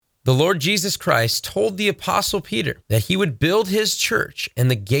The Lord Jesus Christ told the Apostle Peter that he would build his church and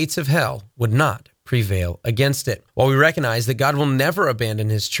the gates of hell would not prevail against it. While we recognize that God will never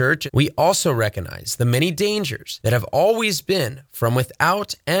abandon his church, we also recognize the many dangers that have always been from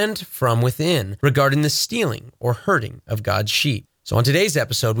without and from within regarding the stealing or hurting of God's sheep. So on today's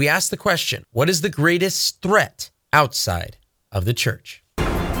episode, we ask the question, what is the greatest threat outside of the church?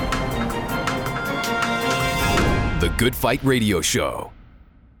 The Good Fight Radio Show.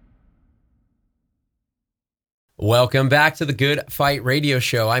 Welcome back to the Good Fight Radio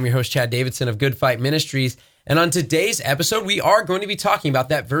Show. I'm your host, Chad Davidson of Good Fight Ministries. And on today's episode, we are going to be talking about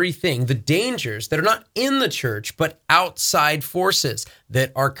that very thing, the dangers that are not in the church, but outside forces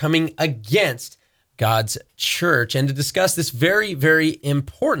that are coming against God's church. And to discuss this very, very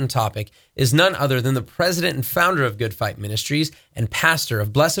important topic is none other than the president and founder of Good Fight Ministries and pastor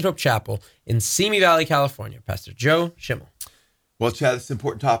of Blessed Hope Chapel in Simi Valley, California, Pastor Joe Schimmel. Well, Chad, it's an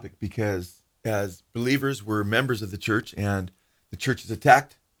important topic because as believers, we're members of the church, and the church is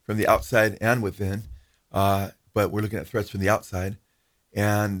attacked from the outside and within, but we're looking at threats from the outside.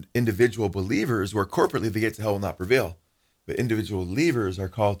 And individual believers, where corporately the gates of hell will not prevail, but individual believers are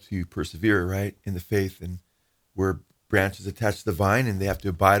called to persevere, right, in the faith, and we're branches attached to the vine, and they have to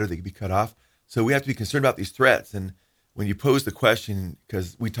abide or they can be cut off. So we have to be concerned about these threats. And when you pose the question,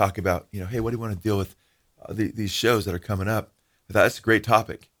 because we talk about, hey, what do you want to deal with these shows that are coming up? I thought that's a great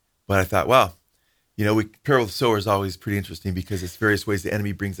topic. But I thought, wow, parable of the sower is always pretty interesting because it's various ways the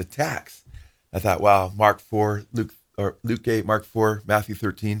enemy brings attacks. I thought, wow, Mark 4, Luke 8, Mark 4, Matthew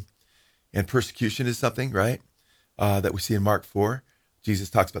 13, and persecution is something, right, that we see in Mark 4. Jesus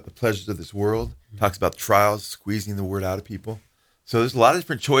talks about the pleasures of this world, talks about trials, squeezing the word out of people. So there's a lot of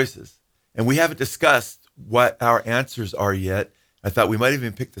different choices, and we haven't discussed what our answers are yet. I thought we might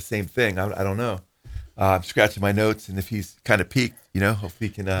even pick the same thing. I don't know. I'm scratching my notes, and if he's kind of peaked, hopefully he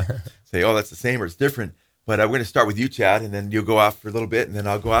can say, oh, that's the same or it's different. But we're going to start with you, Chad, and then you'll go off for a little bit, and then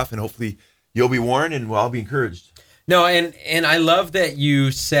I'll go off, and hopefully you'll be warned, and I'll be encouraged. No, and I love that you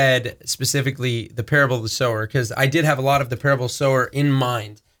said specifically the parable of the sower, because I did have a lot of the parable of the sower in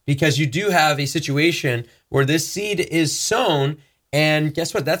mind, because you do have a situation where this seed is sown, and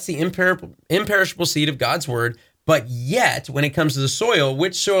guess what? That's the imperishable seed of God's word. But yet, when it comes to the soil,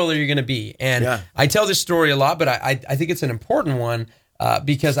 which soil are you going to be? And I tell this story a lot, but I think it's an important one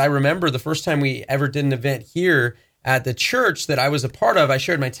because I remember the first time we ever did an event here at the church that I was a part of, I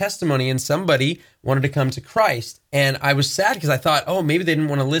shared my testimony and somebody wanted to come to Christ. And I was sad because I thought, oh, maybe they didn't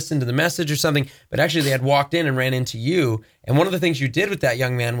want to listen to the message or something, but actually they had walked in and ran into you. And one of the things you did with that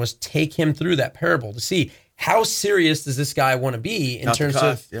young man was take him through that parable to see how serious does this guy want to be in terms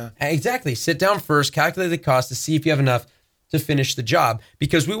of exactly. Sit down first, calculate the cost to see if you have enough to finish the job,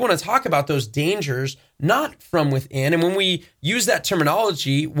 because we want to talk about those dangers not from within. And when we use that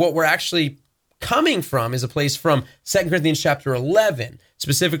terminology, what we're actually coming from is a place from 2 Corinthians chapter 11,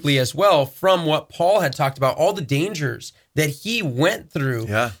 specifically as well, from what Paul had talked about, all the dangers that he went through.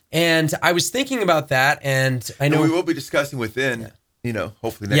 Yeah. And I was thinking about that, and I know we will be discussing within,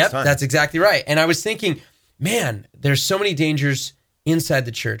 hopefully next time. Yep, that's exactly right. And I was thinking, man, there's so many dangers inside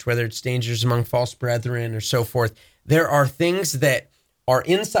the church, whether it's dangers among false brethren or so forth. There are things that are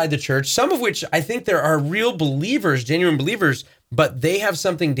inside the church, some of which I think there are real believers, genuine believers, but they have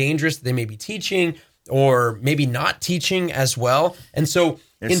something dangerous that they may be teaching or maybe not teaching as well. And so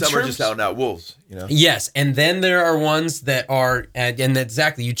some are just out and out wolves, Yes, and then there are ones that are, and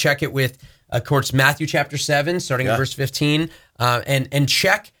exactly, you check it with, of course, Matthew chapter 7, starting at verse 15, and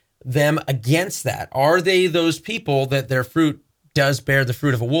check them against that. Are they those people that their fruit does bear the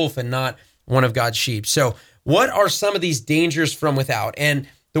fruit of a wolf and not one of God's sheep? So what are some of these dangers from without? And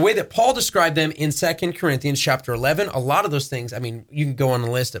the way that Paul described them in 2 Corinthians chapter 11, a lot of those things, I mean, you can go on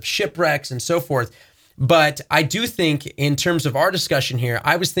a list of shipwrecks and so forth. But I do think in terms of our discussion here,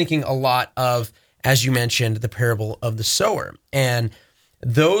 I was thinking a lot of, as you mentioned, the parable of the sower and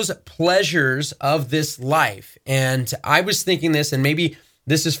those pleasures of this life. And I was thinking this, and maybe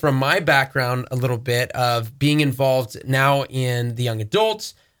this is from my background a little bit of being involved now in the young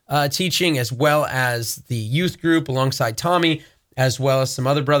adults teaching, as well as the youth group alongside Tommy, as well as some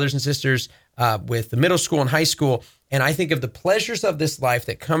other brothers and sisters with the middle school and high school. And I think of the pleasures of this life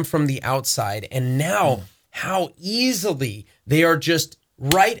that come from the outside, and now how easily they are just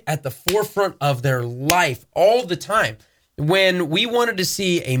right at the forefront of their life all the time. When we wanted to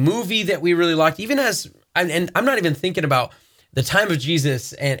see a movie that we really liked, even as, and I'm not even thinking about the time of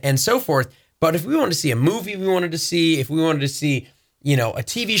Jesus and so forth, but if we wanted to see a movie if we wanted to see, a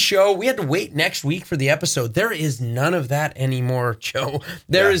TV show, we had to wait next week for the episode. There is none of that anymore, Joe.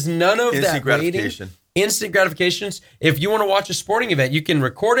 There is none of Instant that gratification. waiting. Instant gratifications. If you want to watch a sporting event, you can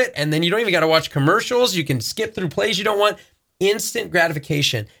record it and then you don't even got to watch commercials. You can skip through plays you don't want. Instant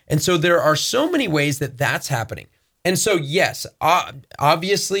gratification. And so there are so many ways that that's happening. And so, yes,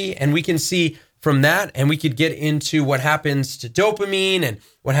 obviously, and we can see from that, and we could get into what happens to dopamine and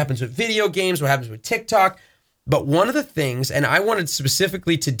what happens with video games, what happens with TikTok. But one of the things, and I wanted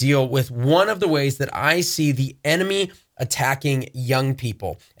specifically to deal with one of the ways that I see the enemy attacking young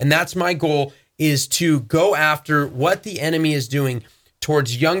people. And that's my goal, is to go after what the enemy is doing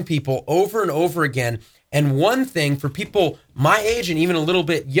towards young people over and over again. And one thing for people my age and even a little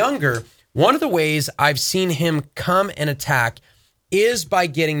bit younger, one of the ways I've seen him come and attack is by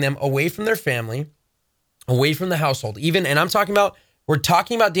getting them away from their family, away from the household. Even, and we're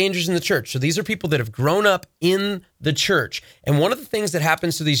talking about dangers in the church. So these are people that have grown up in the church. And one of the things that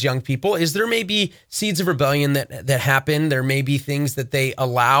happens to these young people is there may be seeds of rebellion that happen. There may be things that they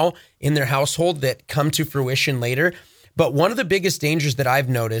allow in their household that come to fruition later. But one of the biggest dangers that I've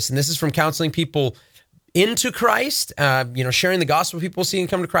noticed, and this is from counseling people into Christ, sharing the gospel with people, seeing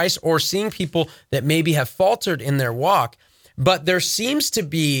come to Christ, or seeing people that maybe have faltered in their walk. But there seems to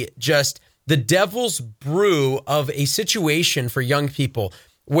be just the devil's brew of a situation for young people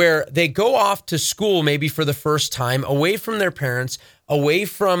where they go off to school maybe for the first time, away from their parents, away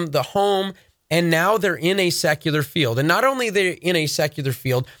from the home, and now they're in a secular field. And not only they're in a secular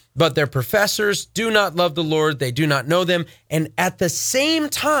field, but their professors do not love the Lord. They do not know them. And at the same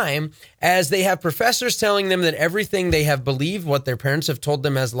time, as they have professors telling them that everything they have believed, what their parents have told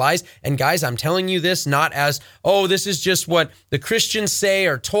them as lies. And guys, I'm telling you this not as, oh, this is just what the Christians say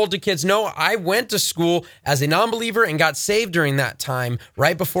or told to kids. No, I went to school as a non-believer and got saved during that time,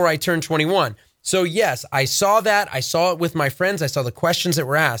 right before I turned 21. So yes, I saw that. I saw it with my friends. I saw the questions that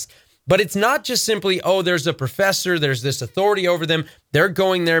were asked. But it's not just simply, oh, there's a professor, there's this authority over them. They're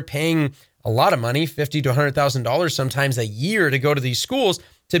going there paying a lot of money, $50,000 to $100,000 sometimes a year to go to these schools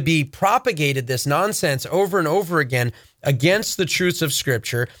to be propagated this nonsense over and over again against the truths of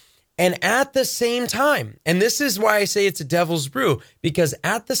Scripture. And at the same time, and this is why I say it's a devil's brew, because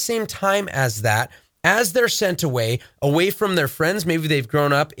at the same time as that, as they're sent away from their friends, maybe they've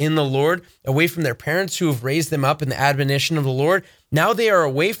grown up in the Lord, away from their parents who have raised them up in the admonition of the Lord, now they are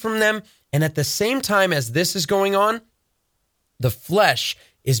away from them. And at the same time as this is going on, the flesh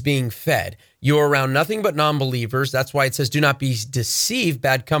is being fed. You're around nothing but non-believers. That's why it says, do not be deceived.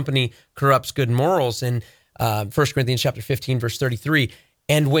 Bad company corrupts good morals in 1 Corinthians chapter 15, verse 33.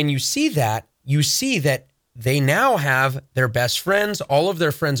 And when you see that they now have their best friends. All of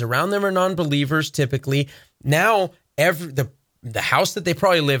their friends around them are non-believers typically. Now, the house that they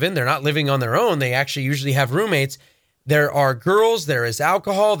probably live in, they're not living on their own. They actually usually have roommates. There are girls, there is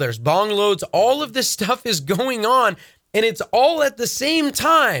alcohol, there's bong loads. All of this stuff is going on, and it's all at the same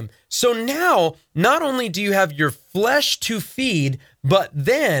time. So now, not only do you have your flesh to feed, but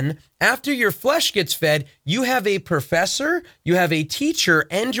then after your flesh gets fed, you have a professor, you have a teacher,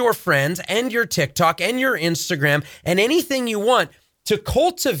 and your friends, and your TikTok, and your Instagram, and anything you want to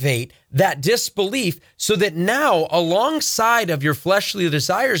cultivate that disbelief so that now, alongside of your fleshly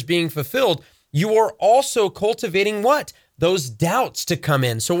desires being fulfilled, you are also cultivating what? Those doubts to come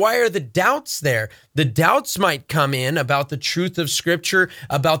in. So why are the doubts there? The doubts might come in about the truth of Scripture,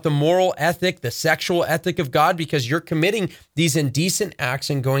 about the moral ethic, the sexual ethic of God, because you're committing these indecent acts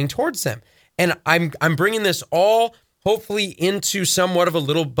and going towards them. And I'm bringing this all hopefully into somewhat of a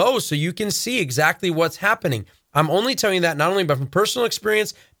little bow so you can see exactly what's happening. I'm only telling you that not only from personal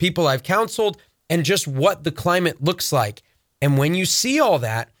experience, people I've counseled, and just what the climate looks like. And when you see all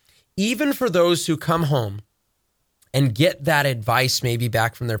that, even for those who come home and get that advice maybe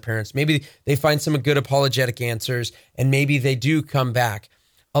back from their parents, maybe they find some good apologetic answers, and maybe they do come back.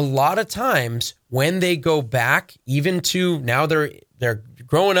 A lot of times when they go back, even to now they're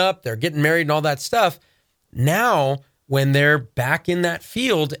growing up, they're getting married and all that stuff. Now, when they're back in that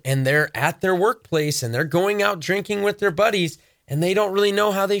field and they're at their workplace and they're going out drinking with their buddies and they don't really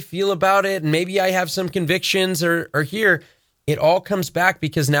know how they feel about it, and maybe I have some convictions or here, it all comes back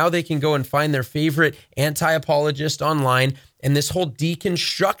because now they can go and find their favorite anti-apologist online. And this whole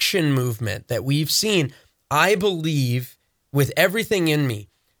deconstruction movement that we've seen, I believe with everything in me,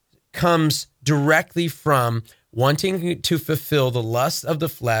 comes directly from wanting to fulfill the lust of the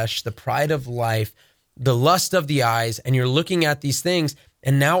flesh, the pride of life, the lust of the eyes. And you're looking at these things,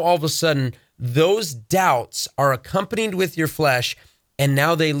 and now all of a sudden, those doubts are accompanied with your flesh, and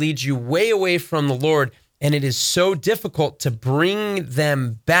now they lead you way away from the Lord. And it is so difficult to bring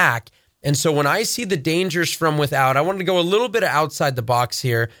them back. And so when I see the dangers from without, I wanted to go a little bit outside the box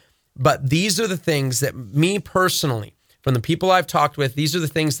here, but these are the things that me personally, from the people I've talked with, these are the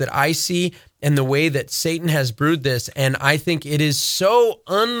things that I see and the way that Satan has brewed this. And I think it is so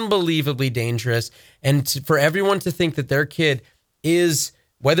unbelievably dangerous. And for everyone to think that their kid is,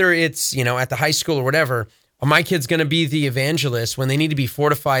 whether it's, at the high school or whatever, my kid's going to be the evangelist when they need to be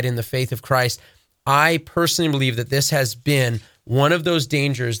fortified in the faith of Christ. I personally believe that this has been one of those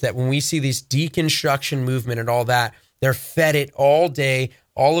dangers that when we see this deconstruction movement and all that, they're fed it all day,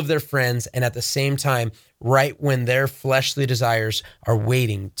 all of their friends, and at the same time, right when their fleshly desires are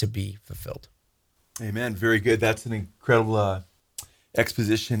waiting to be fulfilled. Amen. Very good. That's an incredible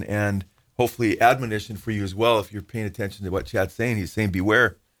exposition and hopefully admonition for you as well. If you're paying attention to what Chad's saying, he's saying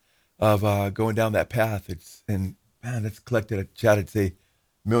beware of going down that path. It's collected, Chad, I'd say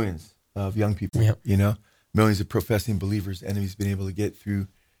millions of young people, Yep. Millions of professing believers, enemies been able to get through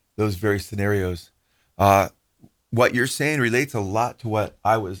those very scenarios. What you're saying relates a lot to what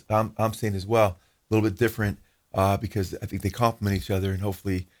I'm saying as well. A little bit different because I think they complement each other, and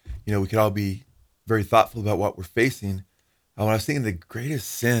hopefully, we could all be very thoughtful about what we're facing. When I was thinking the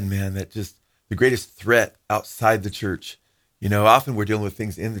greatest sin, man, the greatest threat outside the church, often we're dealing with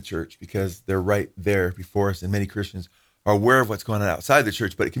things in the church because they're right there before us, and many Christians are aware of what's going on outside the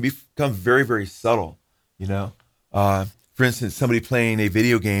church, but it can become very, very subtle, For instance, somebody playing a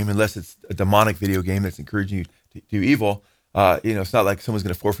video game, unless it's a demonic video game that's encouraging you to do evil, it's not like someone's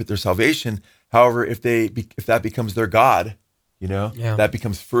going to forfeit their salvation. However, if that becomes their God, that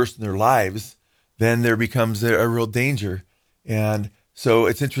becomes first in their lives, then there becomes a real danger. And so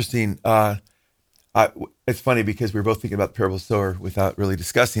it's interesting. It's funny because we were both thinking about the parable of the sower without really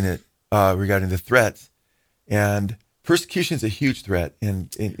discussing it regarding the threats. And persecution is a huge threat.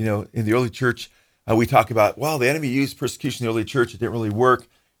 And in the early church, we talk about, the enemy used persecution in the early church. It didn't really work.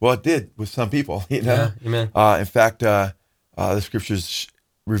 Well, it did with some people, Yeah, amen. In fact, the scriptures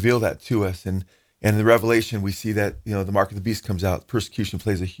reveal that to us. And in the Revelation, we see that, the mark of the beast comes out. Persecution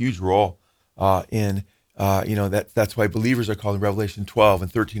plays a huge role that's why believers are called in Revelation 12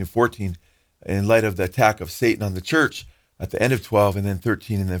 and 13 and 14, in light of the attack of Satan on the church at the end of 12 and then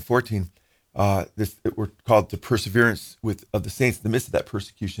 13 and then 14. We're called the perseverance of the saints in the midst of that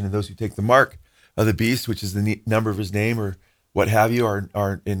persecution, and those who take the mark of the beast, which is the number of his name or what have you,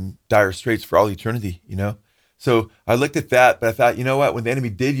 are in dire straits for all eternity, So I looked at that, but I thought, when the enemy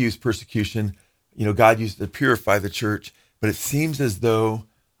did use persecution, God used it to purify the church, but it seems as though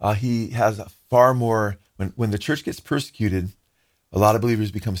he has a far more, when the church gets persecuted, a lot of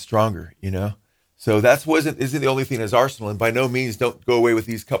believers become stronger, So isn't the only thing in his arsenal, and by no means don't go away with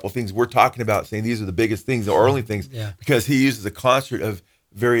these couple things we're talking about, saying these are the biggest things or only things, because he uses a concert of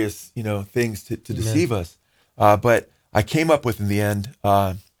various, things to deceive us. But I came up with, in the end,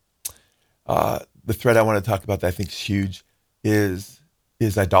 the thread I want to talk about that I think is huge is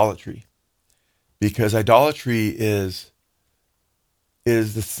idolatry, because idolatry is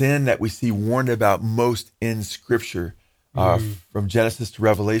the sin that we see warned about most in Scripture, from Genesis to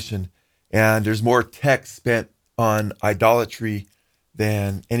Revelation. And there's more text spent on idolatry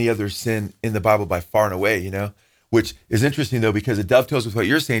than any other sin in the Bible by far and away, which is interesting though, because it dovetails with what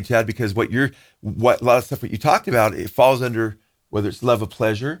you're saying, Chad, because what a lot of stuff that you talked about, it falls under, whether it's love of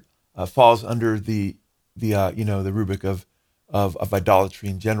pleasure, falls under the rubric of idolatry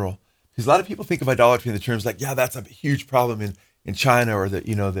in general. Because a lot of people think of idolatry in the terms like, that's a huge problem in China or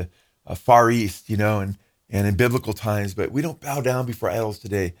the Far East, and in biblical times, but we don't bow down before idols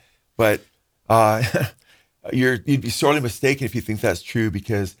today. But you'd be sorely mistaken if you think that's true,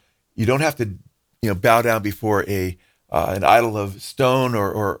 because you don't have to, bow down before an idol of stone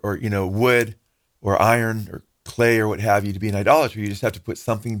or wood or iron or clay or what have you to be an idolatry. You just have to put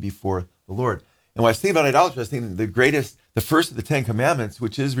something before the Lord. And when I was thinking about idolatry, I was thinking the first of the 10 Commandments,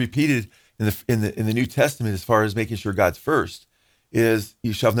 which is repeated in the New Testament as far as making sure God's first, is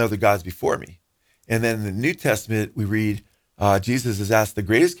you shall have no other gods before me. And then in the New Testament, we read, Jesus is asked the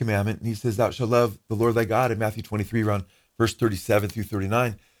greatest commandment, and he says, thou shalt love the Lord thy God, in Matthew 23, around verse 37 through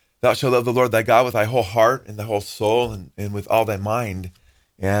 39. Thou shalt love the Lord thy God with thy whole heart and thy whole soul and with all thy mind.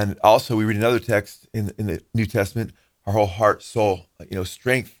 And also we read another text in the New Testament, our whole heart, soul,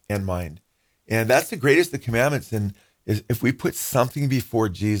 strength and mind. And that's the greatest of the commandments. And is if we put something before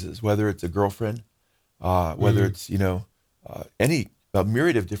Jesus, whether it's a girlfriend, whether it's, a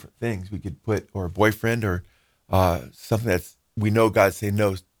myriad of different things we could put, or a boyfriend, or something that's, we know God say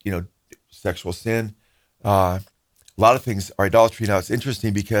no, sexual sin. A lot of things are idolatry. Now it's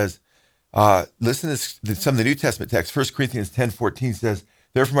interesting because listen to some of the New Testament texts. 1 Corinthians 10:14 says,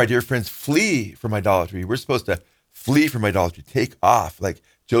 therefore, my dear friends, flee from idolatry. We're supposed to flee from idolatry, take off. Like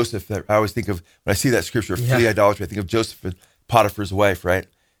Joseph, I always think of, when I see that scripture, flee idolatry, I think of Joseph and Potiphar's wife, right?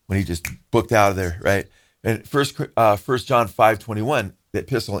 When he just booked out of there, right? And 1 John 5:21, the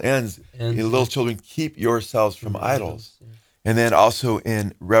epistle ends, And little children, keep yourselves from idols. Yeah. And then also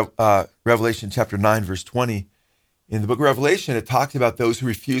in Revelation chapter 9, verse 20, in the book of Revelation, it talks about those who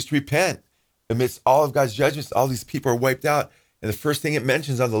refuse to repent. Amidst all of God's judgments, all these people are wiped out. And the first thing it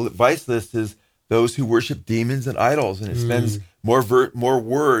mentions on the vice list is those who worship demons and idols. And it spends more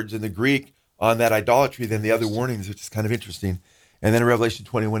words in the Greek on that idolatry than the other warnings, which is kind of interesting. And then in Revelation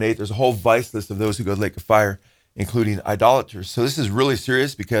 21:8, there's a whole vice list of those who go to the lake of fire, including idolaters. So this is really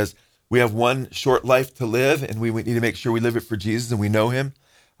serious because we have one short life to live, and we need to make sure we live it for Jesus and we know him.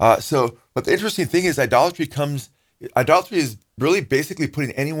 But the interesting thing is idolatry is really basically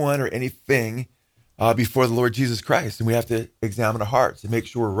putting anyone or anything before the Lord Jesus Christ. And we have to examine our hearts and make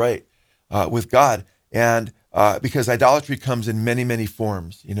sure we're right with God. And because idolatry comes in many, many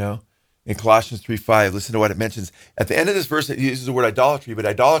forms, In Colossians 3:5, listen to what it mentions. At the end of this verse, it uses the word idolatry, but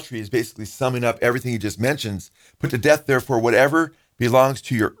idolatry is basically summing up everything he just mentions. Put to death, therefore, whatever belongs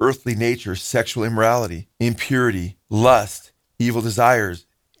to your earthly nature: sexual immorality, impurity, lust, evil desires,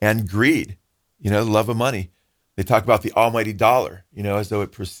 and greed, love of money. They talk about the almighty dollar, as though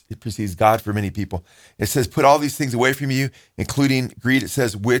it precedes God for many people. It says, put all these things away from you, including greed, it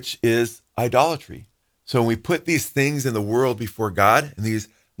says, which is idolatry. So when we put these things in the world before God, and these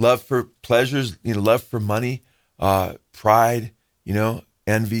love for pleasures, love for money, pride,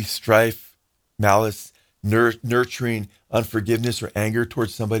 envy, strife, malice, nurturing unforgiveness or anger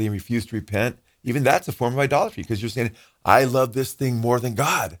towards somebody and refuse to repent, even that's a form of idolatry, because you're saying, I love this thing more than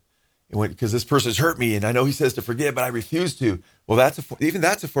God. Because this person's hurt me, and I know he says to forgive, but I refuse to. Well, that's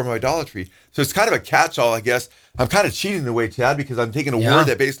a form of idolatry. So it's kind of a catch-all, I guess. I'm kind of cheating in a way, Chad, because I'm taking a word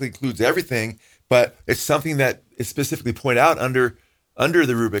that basically includes everything, but it's something that is specifically pointed out under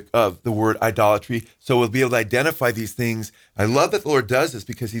the rubric of the word idolatry. So we'll be able to identify these things. I love that the Lord does this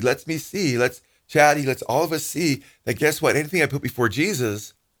because he lets me see, he lets all of us see that, guess what? Anything I put before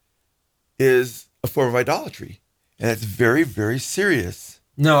Jesus is a form of idolatry. And it's very, very serious.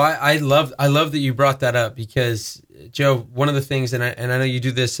 No, I love that you brought that up, because Joe, one of the things, and I know you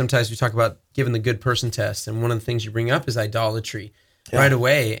do this sometimes, we talk about giving the good person test, and one of the things you bring up is idolatry right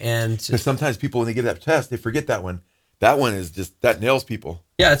away. And because sometimes people, when they give that test, they forget that one. That one is that nails people.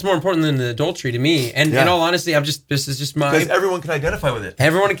 Yeah, it's more important than the adultery to me. And in all honesty, this is just my... Because everyone can identify with it.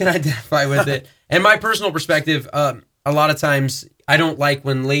 Everyone can identify with it. And my personal perspective, a lot of times, I don't like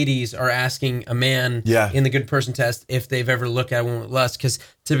when ladies are asking a man in the good person test if they've ever looked at one with lust, because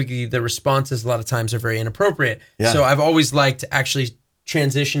typically the responses a lot of times are very inappropriate. Yeah. So I've always liked actually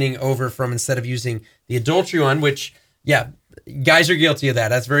transitioning over from, instead of using the adultery one, which, guys are guilty of that.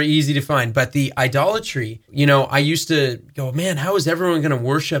 That's very easy to find. But the idolatry, I used to go, man, how is everyone going to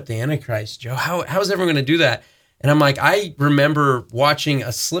worship the Antichrist, Joe? How is everyone going to do that? And I'm like, I remember watching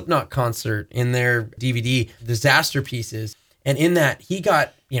a Slipknot concert in their DVD, Disaster Pieces. And in that, he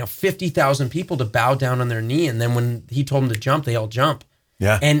got 50,000 people to bow down on their knee. And then when he told them to jump, they all jump.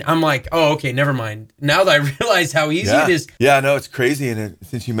 Yeah. And I'm like, oh, okay, never mind. Now that I realize how easy it is. Yeah, no, it's crazy. And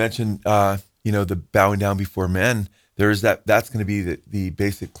since you mentioned, the bowing down before men, there's that's going to be the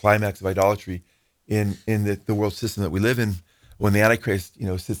basic climax of idolatry in the world system that we live in. When the Antichrist,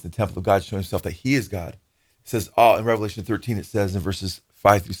 sits in the temple of God, showing himself that he is God. It says, in Revelation 13, it says in verses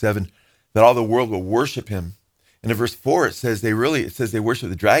 5-7 that all the world will worship him. And in verse 4, it says they worship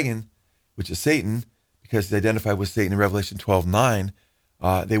the dragon, which is Satan, because they identify with Satan in Revelation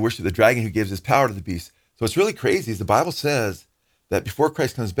 12:9. They worship the dragon who gives his power to the beast. So it's really crazy. The Bible says that before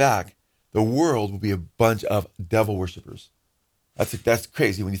Christ comes back, the world will be a bunch of devil worshipers. That's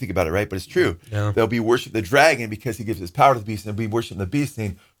crazy when you think about it, right? But it's true. Yeah. They'll be worshiping the dragon because he gives his power to the beast, and they'll be worshiping the beast,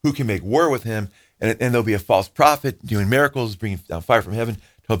 saying, who can make war with him? And there'll be a false prophet doing miracles, bringing down fire from heaven,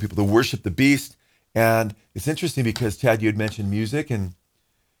 telling people to worship the beast. And it's interesting because, Chad, you had mentioned music, and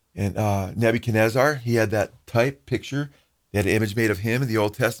Nebuchadnezzar, he had that type picture. They had an image made of him in the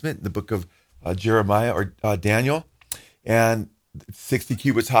Old Testament, in the book of Jeremiah or Daniel. And 60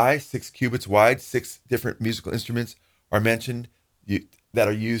 cubits high, 6 cubits wide, 6 different musical instruments are mentioned that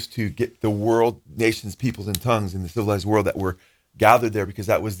are used to get the world, nations, peoples, and tongues in the civilized world that were gathered there, because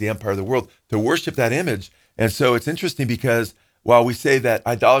that was the empire of the world, to worship that image. And so it's interesting because while we say that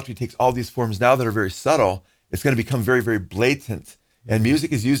idolatry takes all these forms now that are very subtle, it's going to become very, very blatant. And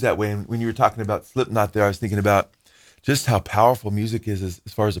music is used that way. And when you were talking about Slipknot there, I was thinking about just how powerful music is as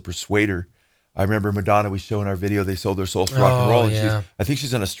far as a persuader. I remember Madonna, we show in our video, they sold their souls for rock and roll. And I think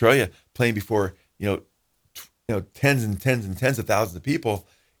she's in Australia playing before, tens and tens and tens of thousands of people.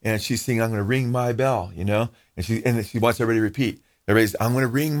 And she's singing, I'm going to ring my bell, and she wants everybody to repeat. Everybody's, I'm going to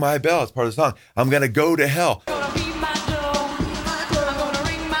ring my bell. It's part of the song. I'm going to go to hell.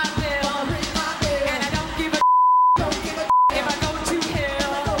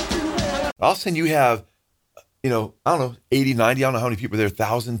 All of a sudden you have, I don't know, 80, 90, I don't know how many people there,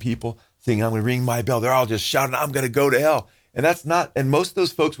 1,000 people saying, I'm going to ring my bell. They're all just shouting, I'm going to go to hell. And that's not, and most of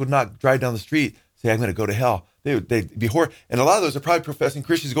those folks would not drive down the street, say, I'm going to go to hell. They'd be horrible. And a lot of those are probably professing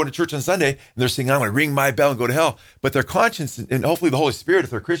Christians going to church on Sunday, and they're saying, I'm going to ring my bell and go to hell. But their conscience, and hopefully the Holy Spirit, if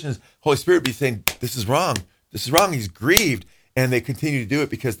they're Christians, Holy Spirit would be saying, this is wrong. This is wrong. He's grieved. And they continue to do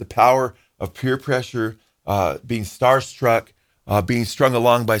it because the power of peer pressure, being starstruck, being strung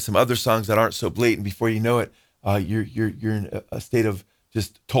along by some other songs that aren't so blatant, before you know it, you're in a state of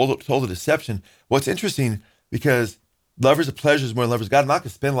just total deception. Well, it's interesting because lovers of pleasure is more than lovers of God. I'm not going to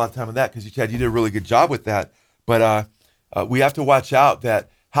spend a lot of time on that because Chad, you did a really good job with that. But we have to watch out that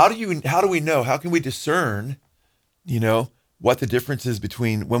how do we know? How can we discern, what the difference is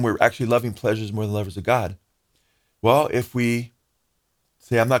between when we're actually loving pleasures more than lovers of God? Well, if we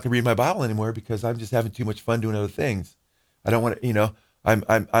say, I'm not going to read my Bible anymore because I'm just having too much fun doing other things. I don't want to,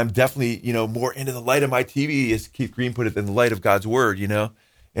 I'm definitely, more into the light of my TV, as Keith Green put it, than the light of God's word,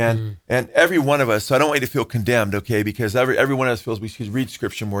 And every one of us, so I don't want you to feel condemned, okay? Because every one of us feels we should read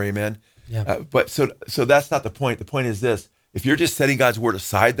scripture more, amen? Yeah. But so that's not the point. The point is this: if you're just setting God's word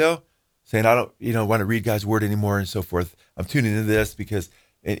aside, though, saying I don't, want to read God's word anymore and so forth, I'm tuning into this because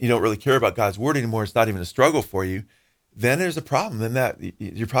you don't really care about God's word anymore. It's not even a struggle for you. Then there's a problem. Then that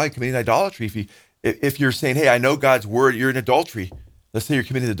you're probably committing idolatry. If you're saying, hey, I know God's word, you're in adultery. Let's say you're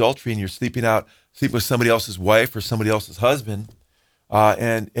committing adultery and you're sleeping with somebody else's wife or somebody else's husband,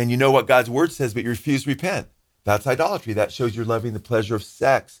 and you know what God's word says, but you refuse to repent. That's idolatry. That shows you're loving the pleasure of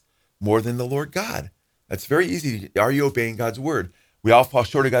sex more than the Lord God. That's very easy. Are you obeying God's word? We all fall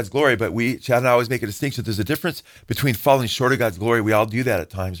short of God's glory, but Chad and I always make a distinction. There's a difference between falling short of God's glory. We all do that at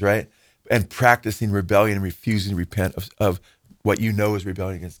times, right? And practicing rebellion and refusing to repent of what you know is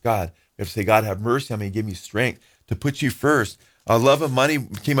rebellion against God. We have to say, God, have mercy on me, give me strength to put you first. Love of money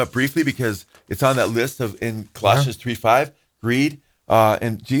came up briefly because it's on that list in Colossians 3:5, greed.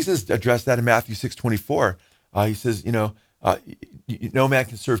 And Jesus addressed that in Matthew 6:24. He says, no man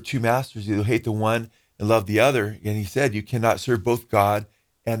can serve two masters. You'll hate the one and love the other. And he said, you cannot serve both God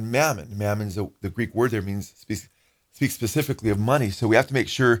and mammon. Mammon is the Greek word there, means speaks specifically of money. So we have to make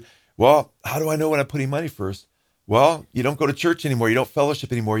sure, well, how do I know when I'm putting money first? Well, you don't go to church anymore. You don't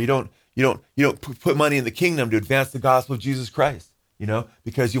fellowship anymore. You don't put money in the kingdom to advance the gospel of Jesus Christ,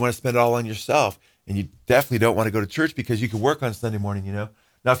 because you want to spend it all on yourself. And you definitely don't want to go to church because you can work on Sunday morning, Now,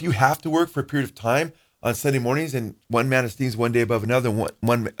 if you have to work for a period of time on Sunday mornings, and one man esteems one day above another,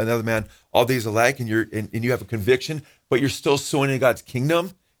 another man all days alike, and you have a conviction, but you're still sowing in God's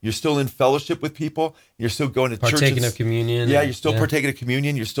kingdom, you're still in fellowship with people, you're still going to church. Partaking of communion. Yeah, you're still partaking of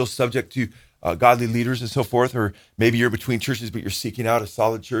communion, you're still subject to godly leaders and so forth, or maybe you're between churches, but you're seeking out a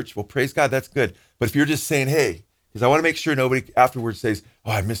solid church. Well, praise God, that's good. But if you're just saying, hey, because I want to make sure nobody afterwards says,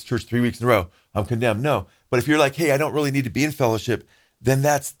 oh, I missed church 3 weeks in a row, I'm condemned. No. But if you're like, hey, I don't really need to be in fellowship, then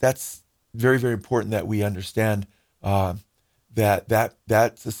that's very, very important that we understand that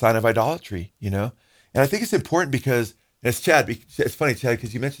that's a sign of idolatry, And I think it's important because, it's funny, Chad,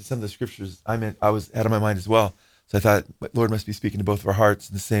 because you mentioned some of the scriptures I was out of my mind as well. So I thought, Lord must be speaking to both of our hearts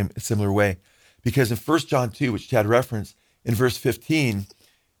in a similar way. Because in 1 John 2, which Chad referenced, in verse 15,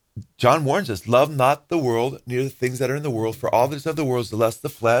 John warns us, love not the world, neither the things that are in the world, for all that is of the world is the lust of the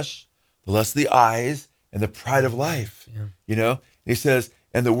flesh, the lust of the eyes, and the pride of life. Yeah. And he says,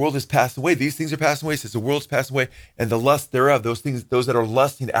 and the world is passed away. These things are passing away. He says the world's passing away, and the lust thereof, those that are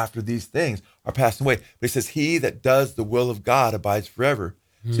lusting after these things are passing away. But he says, he that does the will of God abides forever.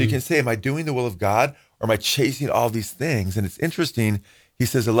 So you can say, am I doing the will of God, or am I chasing all these things? And it's interesting. He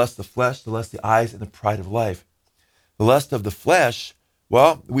says the lust of the flesh, the lust of the eyes, and the pride of life. The lust of the flesh,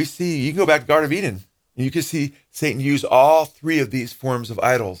 well, we see, you can go back to Garden of Eden, and you can see Satan use all three of these forms of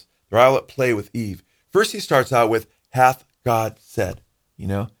idols. They're all at play with Eve. First, he starts out with, hath God said,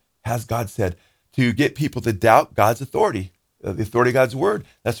 has God said, to get people to doubt God's authority, the authority of God's word.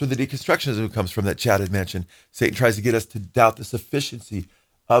 That's where the deconstructionism comes from that Chad had mentioned. Satan tries to get us to doubt the sufficiency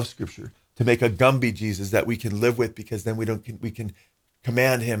of Scripture, to make a Gumby Jesus that we can live with, because then we can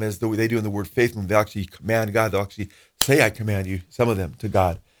command him as they do in the word faith. When they actually command God, they'll actually say, I command you, some of them, to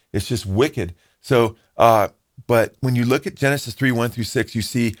God. It's just wicked. So, but when you look at Genesis 3:1-6, you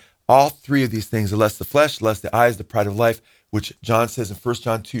see all three of these things, the lust of the flesh, the lust of the eyes, the pride of life, which John says in 1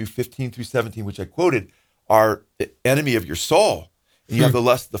 John 2:15-17, which I quoted, are the enemy of your soul. And you have the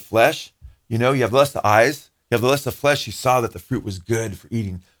lust of the flesh, you have the lust of the eyes, you have the lust of the flesh. You saw that the fruit was good for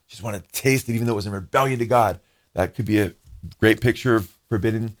eating. You just want to taste it, even though it was in rebellion to God. That could be a great picture of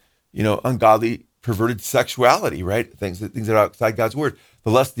forbidden, ungodly, perverted sexuality, right? Things that are outside God's word.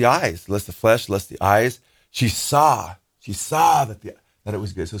 The lust of the eyes, the lust of the flesh, the lust of the eyes. She saw that that it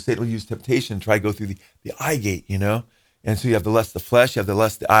was good. So Satan will use temptation to try to go through the eye gate, you know? And so you have the lust of the flesh, you have the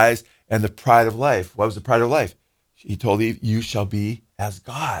lust of the eyes, and the pride of life. What was the pride of life? He told Eve, you shall be as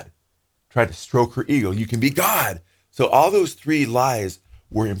God. Tried to stroke her ego. You can be God. So all those three lies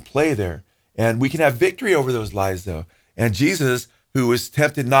were in play there. And we can have victory over those lies, though. And Jesus, who was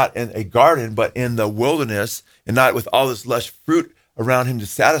tempted not in a garden, but in the wilderness, and not with all this lush fruit around him to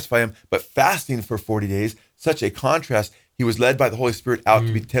satisfy him, but fasting for 40 days, such a contrast. He was led by the Holy Spirit out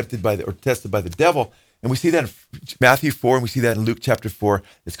to be tempted by tested by the devil. And we see that in Matthew 4, and we see that in Luke chapter 4.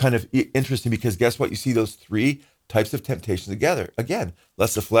 It's kind of interesting because guess what? You see those three types of temptation together. Again,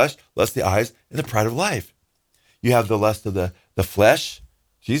 lust of the flesh, lust of the eyes, and the pride of life. You have the lust of the flesh.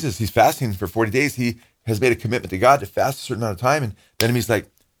 Jesus, he's fasting for 40 days. He has made a commitment to God to fast a certain amount of time. And the enemy's like,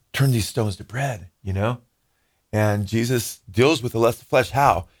 turn these stones to bread, you know? And Jesus deals with the lust of the flesh.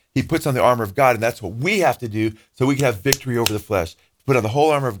 How? He puts on the armor of God, and that's what we have to do so we can have victory over the flesh. Put on the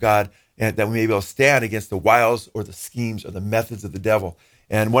whole armor of God, and that we may be able to stand against the wiles or the schemes or the methods of the devil.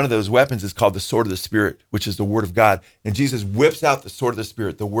 And one of those weapons is called the sword of the Spirit, which is the word of God. And Jesus whips out the sword of the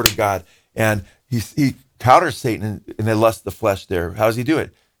Spirit, the word of God, and he counters Satan in the lust of the flesh there. How does he do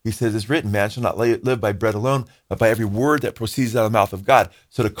it? He says, it's written, man shall not live by bread alone, but by every word that proceeds out of the mouth of God.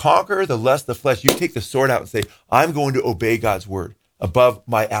 So to conquer the lust of the flesh, you take the sword out and say, I'm going to obey God's word above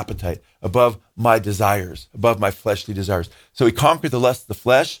my appetite, above my desires, above my fleshly desires. So he conquered the lust of the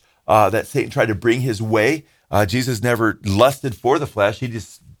flesh that Satan tried to bring his way. Jesus never lusted for the flesh. He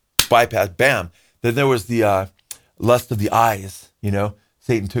just bypassed, bam. Then there was the lust of the eyes, you know.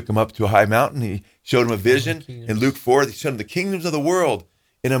 Satan took him up to a high mountain. He showed him a vision. In Luke 4, he showed him the kingdoms of the world.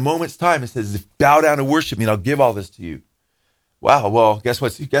 In a moment's time, it says, bow down and worship me, and I'll give all this to you. Wow, well, guess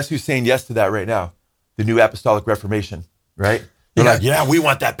what? Guess who's saying yes to that right now? The New Apostolic Reformation, right? They're like, yeah, we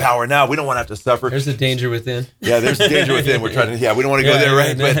want that power now. We don't want to have to suffer. There's the danger within. Yeah, there's the danger within. We're trying to, we don't want to go there,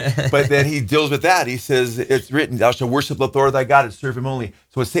 right? But then he deals with that. He says, it's written, thou shalt worship the Lord thy God and serve him only.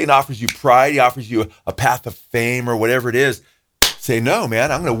 So when Satan offers you pride, he offers you a path of fame or whatever it is, say, no,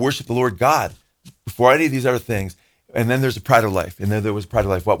 man, I'm going to worship the Lord God before any of these other things. And then there's a pride of life. And then there was pride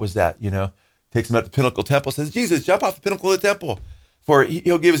of life. What was that? You know, takes him up to the pinnacle temple, says, Jesus, jump off the pinnacle of the temple. For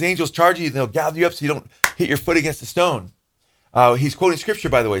he'll give his angels charge of you, and they'll gather you up so you don't hit your foot against a stone. He's quoting scripture,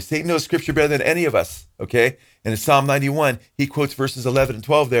 by the way. Satan knows scripture better than any of us, okay? And in Psalm 91, he quotes verses 11 and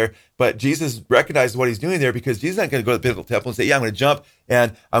 12 there. But Jesus recognizes what he's doing there because Jesus is not going to go to the pinnacle temple and say, yeah, I'm going to jump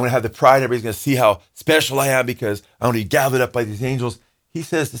and I'm going to have the pride. Everybody's going to see how special I am because I'm going to be gathered up by these angels. He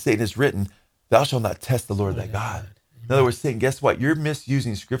says to Satan, it's written, thou shalt not test the Lord thy God. In other words, Satan, guess what? You're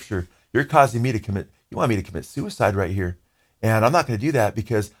misusing scripture. You're causing me to you want me to commit suicide right here. And I'm not going to do that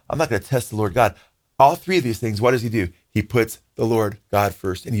because I'm not going to test the Lord God. All three of these things, what does he do? He puts the Lord God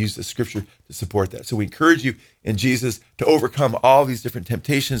first, and he uses the scripture to support that. So we encourage you in Jesus to overcome all these different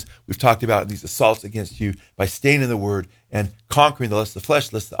temptations we've talked about, these assaults against you, by staying in the word and conquering the lust of the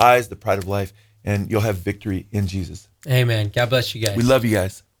flesh, lust of the eyes, the pride of life, and you'll have victory in Jesus. Amen. God bless you guys. We love you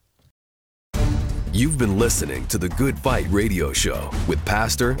guys. You've been listening to The Good Fight Radio Show with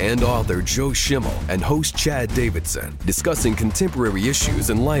pastor and author Joe Schimmel and host Chad Davidson, discussing contemporary issues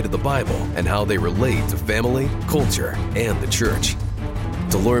in light of the Bible and how they relate to family, culture, and the church.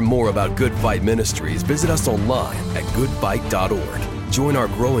 To learn more about Good Fight Ministries, visit us online at goodfight.org. Join our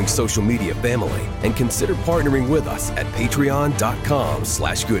growing social media family and consider partnering with us at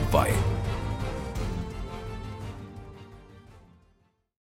patreon.com/goodfight.